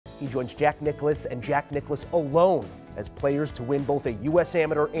He joins Jack Nicklaus and Jack Nicklaus alone as players to win both a U.S.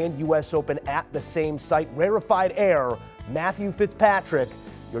 Amateur and U.S. Open at the same site. Rarefied air, Matthew Fitzpatrick,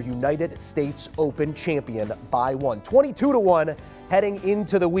 your United States Open champion by 1. 22-1 heading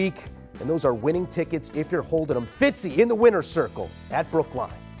into the week, and those are winning tickets if you're holding them. Fitzy in the winner's circle at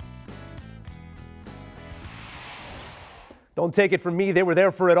Brookline. Don't take it from me, they were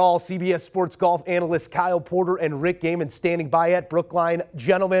there for it all. CBS Sports golf analysts Kyle Porter and Rick Gehman standing by at Brookline.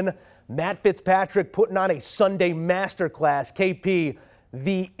 Gentlemen, Matt Fitzpatrick putting on a Sunday masterclass. KP,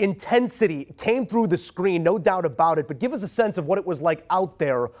 the intensity came through the screen, no doubt about it, but give us a sense of what it was like out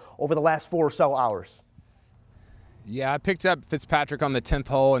there over the last 4 or so hours. Yeah, I picked up Fitzpatrick on the 10th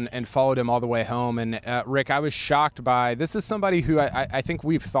hole and followed him all the way home. And Rick, I was shocked by, this is somebody who I think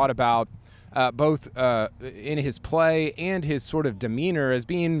we've thought about both in his play and his sort of demeanor as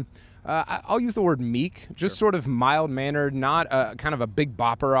being, I'll use the word meek, just sort of mild-mannered, not kind of a big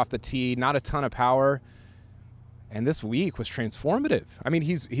bopper off the tee, not a ton of power. And this week was transformative. I mean,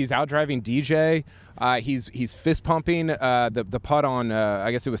 he's out driving DJ. He's fist pumping the putt on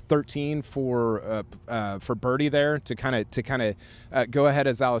I guess it was 13 for birdie there to kind of go ahead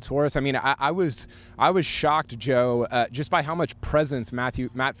of Zalatoris. I mean, I was shocked, Joe, just by how much presence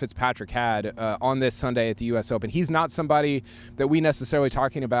Matt Fitzpatrick had on this Sunday at the U.S. Open. He's not somebody that we necessarily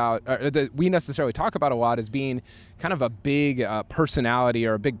talk about a lot as being kind of a big personality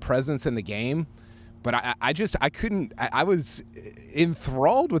or a big presence in the game. But I was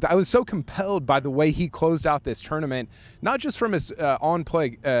enthralled with, I was so compelled by the way he closed out this tournament, not just from his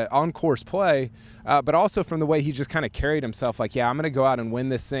on-course play, but also from the way he just kind of carried himself like, yeah, I'm going to go out and win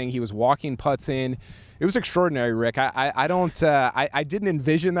this thing. He was walking putts in. It was extraordinary, Rick. I didn't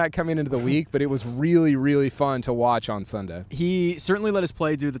envision that coming into the week, but it was really, really fun to watch on Sunday. He certainly let his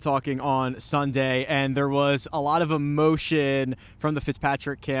play do the talking on Sunday, and there was a lot of emotion from the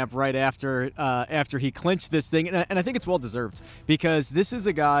Fitzpatrick camp right after he clinched this thing, and I think it's well deserved because this is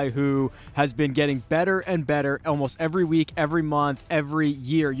a guy who has been getting better and better almost every week, every month, every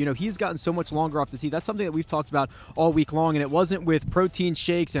year. You know, he's gotten so much longer off the tee. That's something that we've talked about all week long, and it wasn't with protein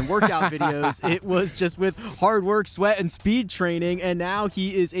shakes and workout videos. It was just with hard work, sweat, and speed training, and now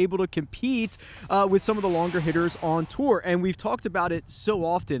he is able to compete with some of the longer hitters on tour. And we've talked about it so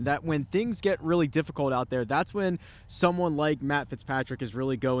often that when things get really difficult out there, that's when someone like Matt Fitzpatrick is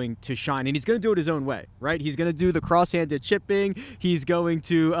really going to shine, and he's going to do it his own way, right? He's going to do the cross-handed chipping. He's going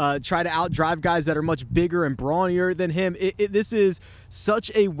to try to outdrive guys that are much bigger and brawnier than him. This is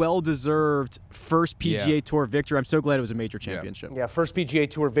such a well-deserved first PGA Tour victory. I'm so glad it was a major championship. Yeah, first PGA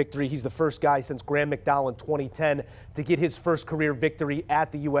Tour victory. He's the first guy since Graham McDowell in 2010 to get his first career victory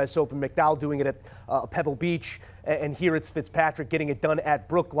at the U.S. Open. McDowell doing it at Pebble Beach, and here it's Fitzpatrick getting it done at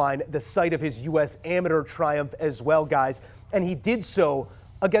Brookline, the site of his U.S. Amateur triumph as well, guys. And he did so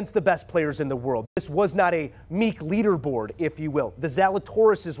against the best players in the world. This was not a meek leaderboard, if you will. The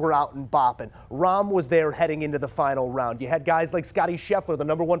Zalatorises were out and bopping. Rahm was there heading into the final round. You had guys like Scotty Scheffler, the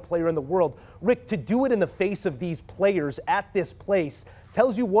 #1 player in the world. Rick, to do it in the face of these players at this place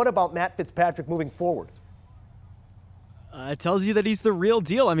tells you what about Matt Fitzpatrick moving forward? It tells you that he's the real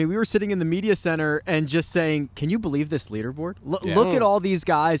deal. I mean, we were sitting in the media center and just saying, can you believe this leaderboard? Look at all these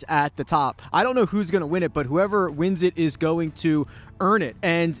guys at the top. I don't know who's going to win it, but whoever wins it is going to earn it.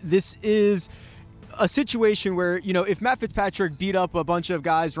 And this is a situation where, you know, if Matt Fitzpatrick beat up a bunch of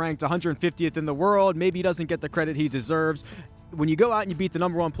guys ranked 150th in the world, maybe he doesn't get the credit he deserves. When you go out and you beat the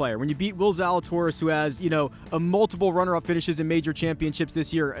 #1 player, when you beat Will Zalatoris, who has, you know, a multiple runner-up finishes in major championships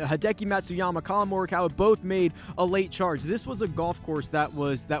this year, Hideki Matsuyama, Colin Morikawa both made a late charge. This was a golf course that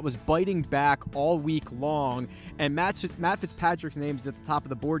was biting back all week long, and Matt Fitzpatrick's name is at the top of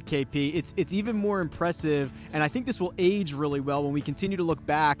the board, KP. It's even more impressive, and I think this will age really well when we continue to look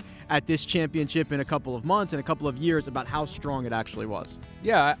back at this championship in a couple of months and a couple of years about how strong it actually was.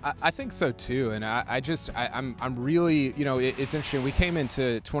 Yeah, I think so too, and I'm really, you know, it's interesting. We came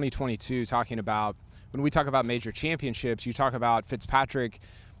into 2022 talking about, when we talk about major championships, you talk about Fitzpatrick.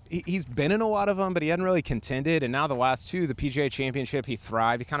 He's been in a lot of them, but he hadn't really contended. And now the last two, the PGA Championship, he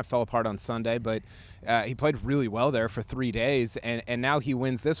thrived. He kind of fell apart on Sunday, but he played really well there for 3 days. And now he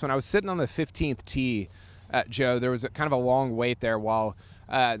wins this one. I was sitting on the 15th tee, Joe. There was kind of a long wait there while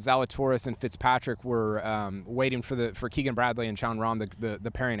Zalatoris and Fitzpatrick were waiting for Keegan Bradley and Jon Rahm,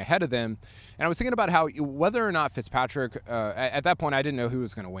 the pairing ahead of them. And I was thinking about how whether or not Fitzpatrick, at that point I didn't know who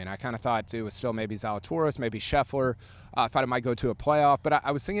was going to win. I kind of thought it was still maybe Zalatoris, maybe Scheffler. I thought it might go to a playoff. But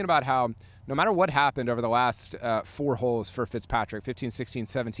I was thinking about how no matter what happened over the last 4 holes for Fitzpatrick, 15, 16,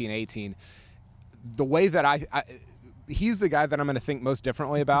 17, 18, the way that he's the guy that I'm going to think most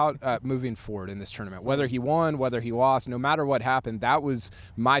differently about moving forward in this tournament. Whether he won, whether he lost, no matter what happened, that was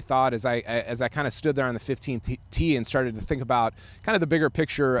my thought as I kind of stood there on the 15th tee and started to think about kind of the bigger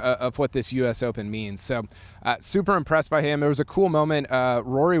picture of what this U.S. Open means. So super impressed by him. It was a cool moment.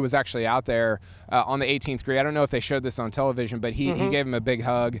 Rory was actually out there on the 18th green. I don't know if they showed this on television, but he gave him a big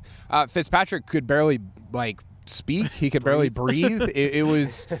hug. Fitzpatrick could barely speak. He could barely breathe. It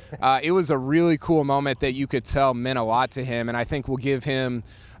was a really cool moment that you could tell meant a lot to him, and I think will give him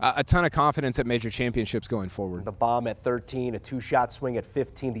a ton of confidence at major championships going forward. The bomb at 13, a two-shot swing at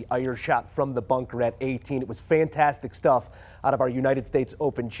 15, the iron shot from the bunker at 18. It was fantastic stuff out of our United States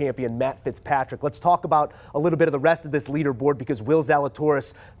Open champion, Matt Fitzpatrick. Let's talk about a little bit of the rest of this leaderboard because Will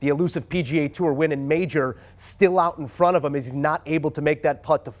Zalatoris, the elusive PGA Tour win in major, still out in front of him as he's not able to make that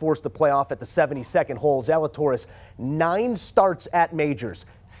putt to force the playoff at the 72nd hole. Zalatoris, 9 starts at majors,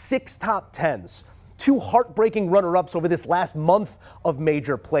 6 top 10s. 2 heartbreaking runner-ups over this last month of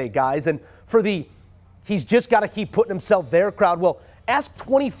major play, guys. And for the he's just got to keep putting himself there crowd, well, ask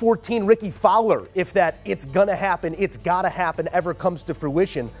 2014 Ricky Fowler if that it's going to happen, it's got to happen ever comes to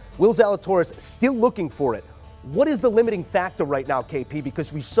fruition. Will Zalatoris still looking for it. What is the limiting factor right now, KP?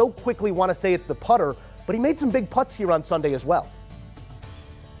 Because we so quickly want to say it's the putter, but he made some big putts here on Sunday as well.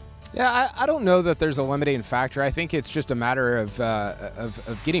 Yeah, I don't know that there's a limiting factor. I think it's just a matter of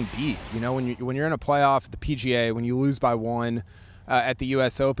getting beat. You know, when you're in a playoff at the PGA, when you lose by 1 at the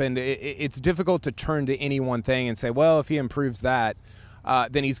U.S. Open, it's difficult to turn to any one thing and say, well, if he improves that,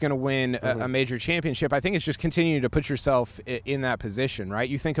 then he's going to win a major championship. I think it's just continuing to put yourself in that position, right?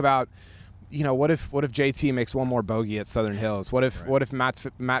 You think about, you know, what if JT makes one more bogey at Southern Hills? What if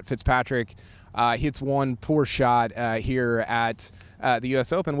Matt Fitzpatrick hits one poor shot here at the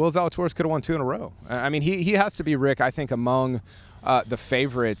U.S. Open? Will Zalatoris could have won 2 in a row. I mean, he has to be, Rick, I think, among the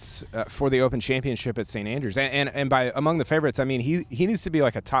favorites for the Open Championship at St. Andrews. And by among the favorites, I mean, he needs to be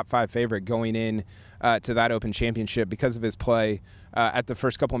like a top 5 favorite going in to that Open Championship because of his play at the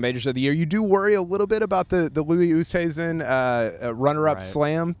first couple of majors of the year. You do worry a little bit about the Louis Oosthuizen runner-up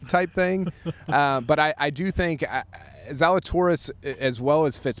slam type thing. But I do think Zalatoris, as well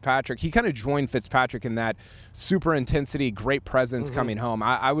as Fitzpatrick, he kind of joined Fitzpatrick in that super intensity, great presence coming home.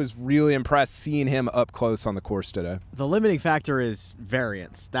 I was really impressed seeing him up close on the course today. The limiting factor is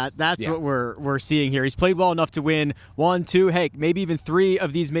variance. That's what we're seeing here. He's played well enough to win 1, 2, hey, maybe even 3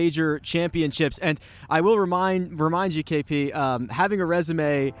 of these major championships. And I will remind you, KP, having a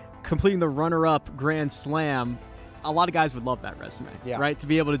resume completing the runner-up Grand Slam, a lot of guys would love that resume, right? To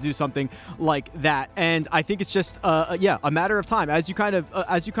be able to do something like that, and I think it's just a matter of time, as you kind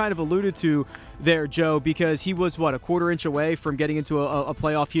of alluded to there, Joe, because he was a quarter inch away from getting into a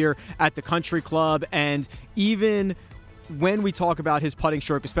playoff here at the Country Club, and even when we talk about his putting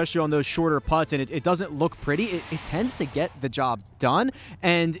stroke, especially on those shorter putts, and it doesn't look pretty, it tends to get the job done.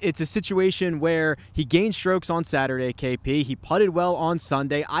 And it's a situation where he gained strokes on Saturday, KP. He putted well on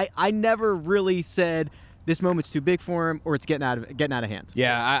Sunday. I never really said this moment's too big for him or it's getting out of hand.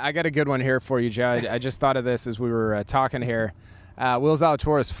 Yeah, I got a good one here for you, Joe. I just thought of this as we were talking here. Will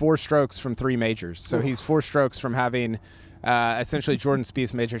Zalatoris, 4 strokes from 3 majors. So he's 4 strokes from having essentially Jordan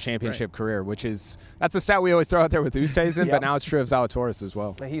Spieth's major championship career, that's a stat we always throw out there with Oosthuizen, but now it's true of Zalatoris as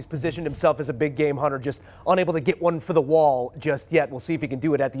well. He's positioned himself as a big game hunter, just unable to get one for the wall just yet. We'll see if he can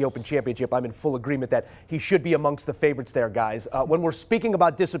do it at the Open Championship. I'm in full agreement that he should be amongst the favorites there, guys. When we're speaking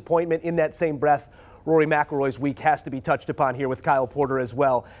about disappointment in that same breath, Rory McIlroy's week has to be touched upon here with Kyle Porter as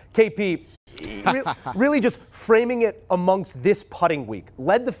well. KP, really just framing it amongst this putting week.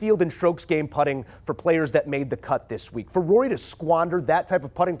 Led the field in strokes gained putting for players that made the cut this week. For Rory to squander that type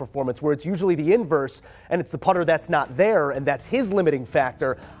of putting performance where it's usually the inverse and it's the putter that's not there and that's his limiting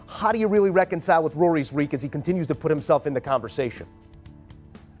factor, how do you really reconcile with Rory's week as he continues to put himself in the conversation?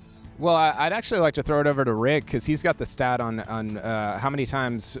 Well, I'd actually like to throw it over to Rick because he's got the stat on how many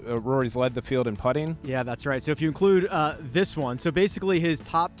times Rory's led the field in putting. Yeah, that's right. So if you include this one, so basically his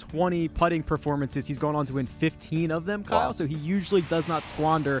top 20 putting performances, he's gone on to win 15 of them, Kyle. Wow. So he usually does not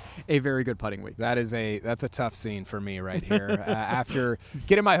squander a very good putting week. That's a tough scene for me right here. After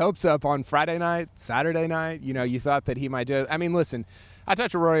getting my hopes up on Friday night, Saturday night, you thought that he might do it. I mean, listen, I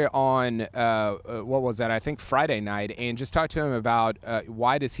talked to Rory on, what was that, I think Friday night, and just talked to him about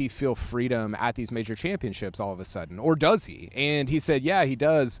why does he feel freedom at these major championships all of a sudden, or does he? And he said, yeah, he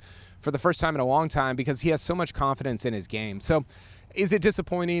does for the first time in a long time because he has so much confidence in his game. So is it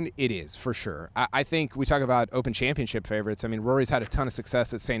disappointing? It is, for sure. I think we talk about Open Championship favorites. I mean, Rory's had a ton of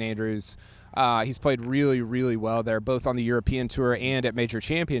success at St. Andrews. He's played really, really well there, both on the European Tour and at major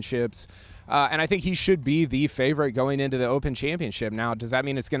championships. And I think he should be the favorite going into the Open Championship. Now, does that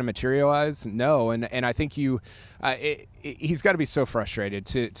mean it's going to materialize? No. And I think he's got to be so frustrated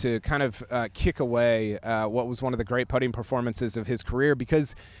to kind of kick away what was one of the great putting performances of his career,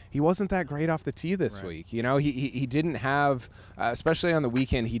 because he wasn't that great off the tee this week. You know, he didn't have, especially on the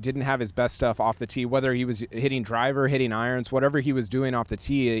weekend, he didn't have his best stuff off the tee, whether he was hitting driver, hitting irons, whatever he was doing off the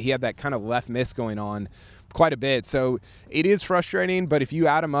tee. He had that kind of left miss going on quite a bit. So it is frustrating, but if you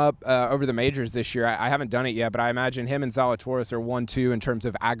add him up over the majors this year, I haven't done it yet, but I imagine him and Zalatoris are 1-2 in terms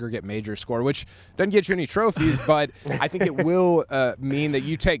of aggregate major score, which doesn't get you any trophies, but I think it will mean that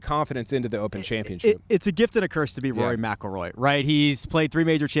you take confidence into the Open Championship. It's a gift and a curse to be Rory McIlroy, right? He's played 3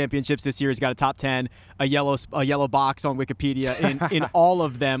 major championships this year. He's got a top 10, a yellow box on Wikipedia in all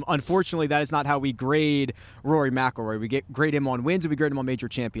of them. Unfortunately, that is not how we grade Rory McIlroy. We grade him on wins, and we grade him on major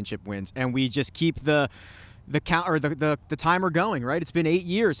championship wins, and we just keep the count, or the timer going, right? It's been 8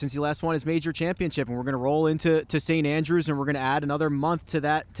 years since he last won his major championship, and we're going to roll into St. Andrews, and we're going to add another month to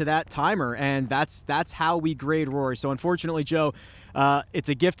that timer, and that's how we grade Rory. So unfortunately, Joe, it's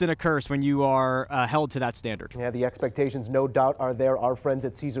a gift and a curse when you are held to that standard. Yeah, the expectations, no doubt, are there. Our friends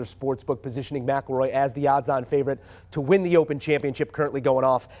at Caesars Sportsbook positioning McIlroy as the odds-on favorite to win the Open Championship, currently going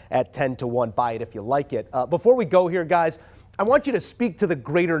off at 10-1. Buy it if you like it. Before we go here, guys, I want you to speak to the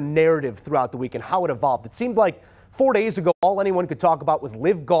greater narrative throughout the week and how it evolved. It seemed like 4 days ago, all anyone could talk about was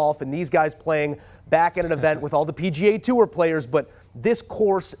LIV Golf and these guys playing back at an event with all the PGA Tour players. But this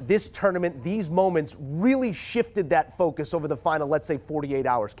course, this tournament, these moments really shifted that focus over the final, let's say, 48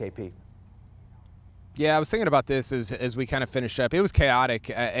 hours, KP. Yeah, I was thinking about this as we kind of finished up. It was chaotic,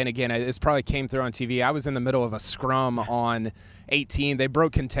 and again, this probably came through on TV. I was in the middle of a scrum on 18. They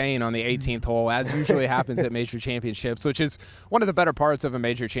broke contain on the 18th hole, as usually happens at major championships, which is one of the better parts of a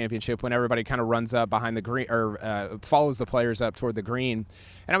major championship, when everybody kind of runs up behind the green, or follows the players up toward the green.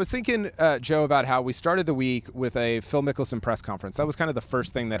 And I was thinking, Joe, about how we started the week with a Phil Mickelson press conference. That was kind of the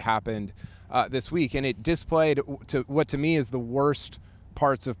first thing that happened this week, and it displayed what to me is the worst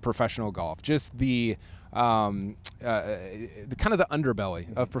parts of professional golf, just the kind of the underbelly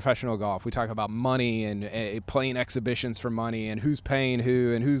of professional golf. We talk about money and playing exhibitions for money and who's paying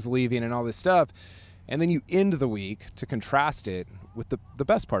who and who's leaving and all this stuff. And then you end the week to contrast it with the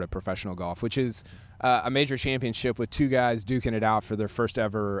best part of professional golf, which is a major championship with 2 guys duking it out for their first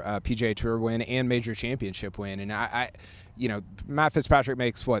ever PGA Tour win and major championship win. And you know, Matt Fitzpatrick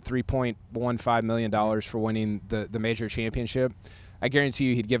makes what, $3.15 million for winning the major championship. I guarantee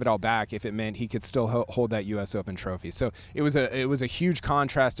you he'd give it all back if it meant he could still hold that U.S. Open trophy. So it was a huge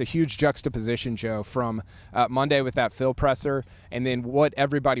contrast, a huge juxtaposition, Joe, from Monday with that Phil presser, and then what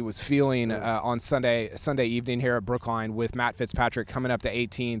everybody was feeling on Sunday evening here at Brookline with Matt Fitzpatrick coming up to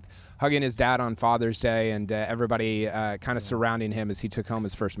 18th, hugging his dad on Father's Day, and everybody kind of surrounding him as he took home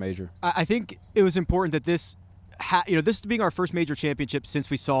his first major. I think it was important that this being our first major championship since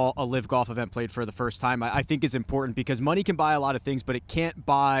we saw a LIV Golf event played for the first time, I think is important, because money can buy a lot of things, but it can't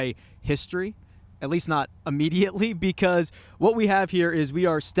buy history, at least not immediately, because what we have here is we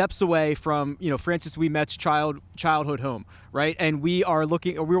are steps away from, Francis Ouimet's childhood home, right? And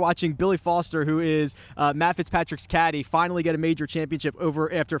we're watching Billy Foster, who is Matt Fitzpatrick's caddy, finally get a major championship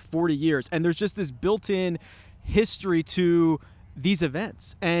after 40 years. And there's just this built-in history to these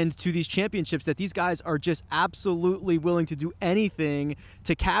events and to these championships that these guys are just absolutely willing to do anything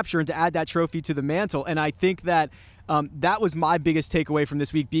to capture and to add that trophy to the mantle. And I think that that was my biggest takeaway from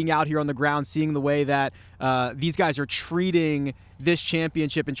this week, being out here on the ground, seeing the way that these guys are treating this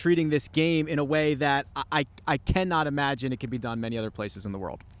championship and treating this game in a way that I cannot imagine it can be done many other places in the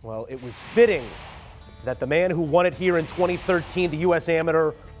world. Well, it was fitting that the man who won it here in 2013, the U.S.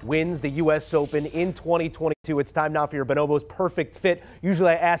 Amateur, wins the U.S. Open in 2022. It's time now for your Bonobos Perfect Fit.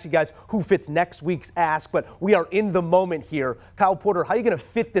 Usually I ask you guys who fits next week's ask, but we are in the moment here. Kyle Porter, how are you going to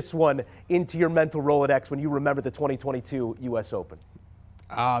fit this one into your mental Rolodex when you remember the 2022 U.S. Open?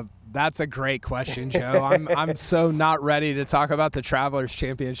 That's a great question, Joe. I'm so not ready to talk about the Travelers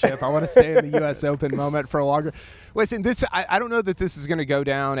Championship. I want to stay in the U.S. Open moment for a longer. Listen, I don't know that this is going to go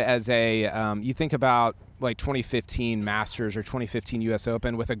down as a. You think about like 2015 Masters or 2015 U.S.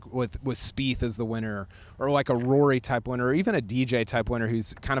 Open with Spieth as the winner, or like a Rory type winner, or even a DJ type winner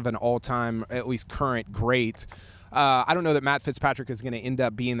who's kind of an all-time, at least current, great. I don't know that Matt Fitzpatrick is going to end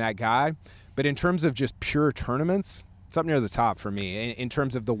up being that guy, but in terms of just pure tournaments, up near the top for me in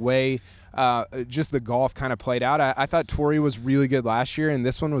terms of the way just the golf kind of played out. I thought Torrey was really good last year, and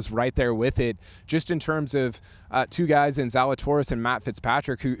this one was right there with it, just in terms of two guys in Zalatoris and Matt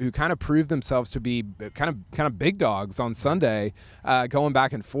Fitzpatrick who kind of proved themselves to be kind of big dogs on Sunday, going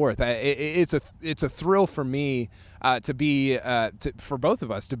back and forth. It's a thrill for me to be for both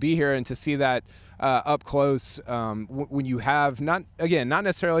of us to be here and to see that up close when you have not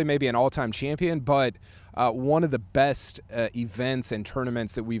necessarily maybe an all-time champion, but one of the best events and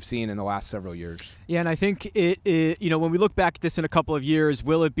tournaments that we've seen in the last several years. Yeah, and I think when we look back at this in a couple of years,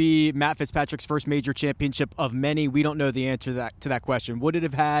 will it be Matt Fitzpatrick's first major championship of many? We don't know the answer to that question. Would it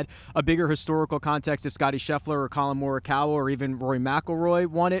have had a bigger historical context if Scotty Scheffler or Colin Morikawa or even Rory McIlroy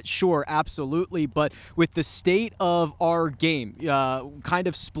won it? Sure, absolutely. But with the state of our game kind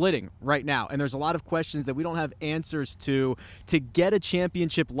of splitting right now, and there's a lot of questions that we don't have answers to get a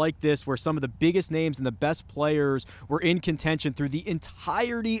championship like this where some of the biggest names and the best players were in contention through the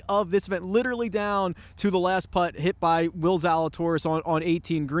entirety of this event, literally down to the last putt hit by Will Zalatoris on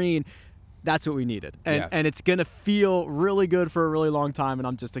 18 green. That's what we needed. And it's going to feel really good for a really long time, and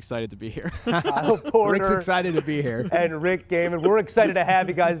I'm just excited to be here. Porter, Rick's excited to be here. And Rick Gehman. We're excited to have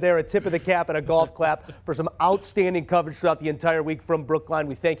you guys there. A tip of the cap and a golf clap for some outstanding coverage throughout the entire week from Brookline.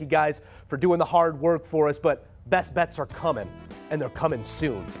 We thank you guys for doing the hard work for us, but best bets are coming, and they're coming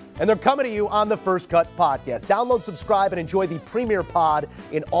soon. And they're coming to you on the First Cut Podcast. Download, subscribe, and enjoy the premier pod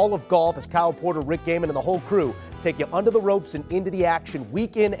in all of golf as Kyle Porter, Rick Gehman, and the whole crew take you under the ropes and into the action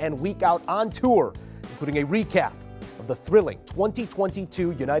week in and week out on tour, including a recap of the thrilling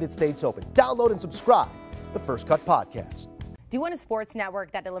 2022 United States Open. Download and subscribe to the First Cut Podcast. Do you want a sports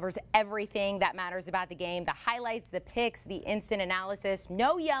network that delivers everything that matters about the game? The highlights, the picks, the instant analysis,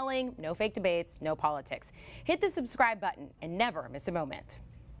 no yelling, no fake debates, no politics. Hit the subscribe button and never miss a moment.